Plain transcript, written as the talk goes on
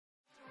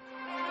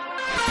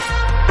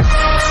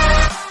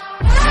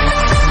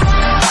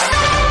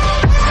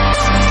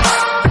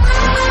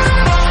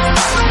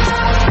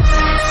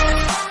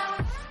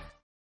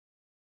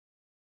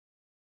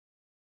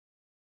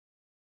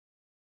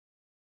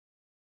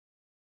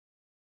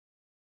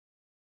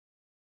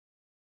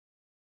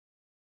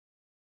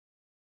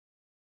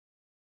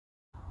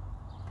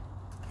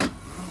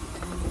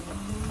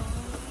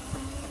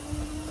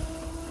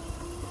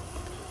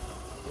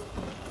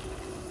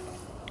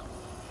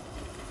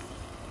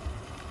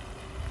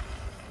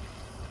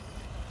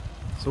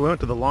So we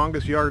went to the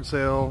longest yard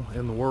sale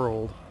in the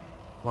world,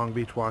 Long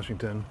Beach,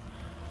 Washington,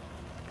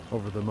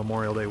 over the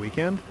Memorial Day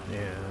weekend,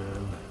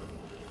 and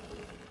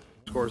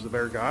the scores the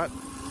bear got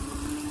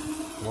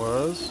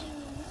was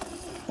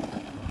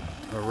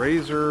a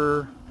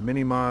Razor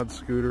Mini Mod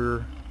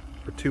scooter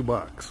for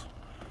 $2.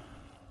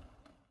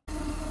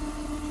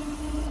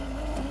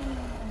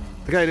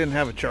 The guy didn't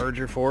have a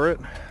charger for it.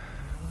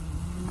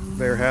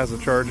 Bear has a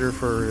charger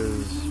for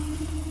his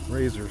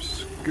Razor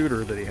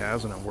scooter that he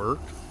has, and it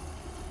worked.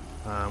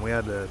 We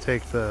had to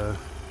take the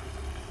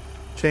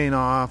chain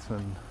off,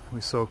 and we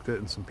soaked it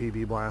in some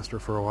PB Blaster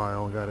for a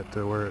while and got it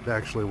to where it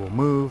actually will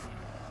move.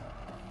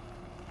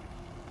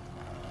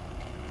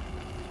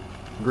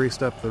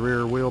 Greased up the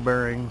rear wheel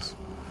bearings,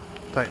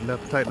 tightened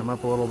them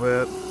up a little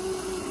bit,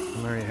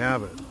 and there you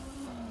have it.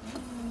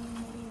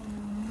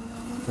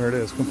 There it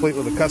is, complete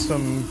with the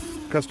custom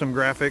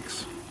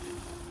graphics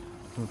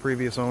from the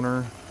previous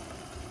owner.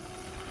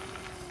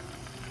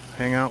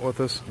 Hang out with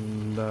us,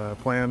 and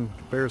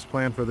Bear's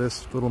plan for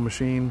this little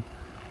machine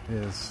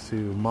is to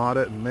mod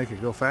it and make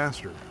it go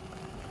faster.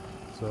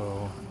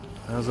 So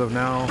as of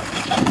now,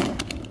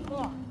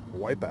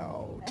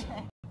 Wipeout.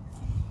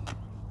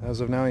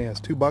 As of now, he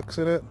has $2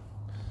 in it.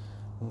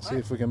 We'll see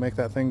if we can make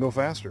that thing go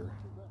faster.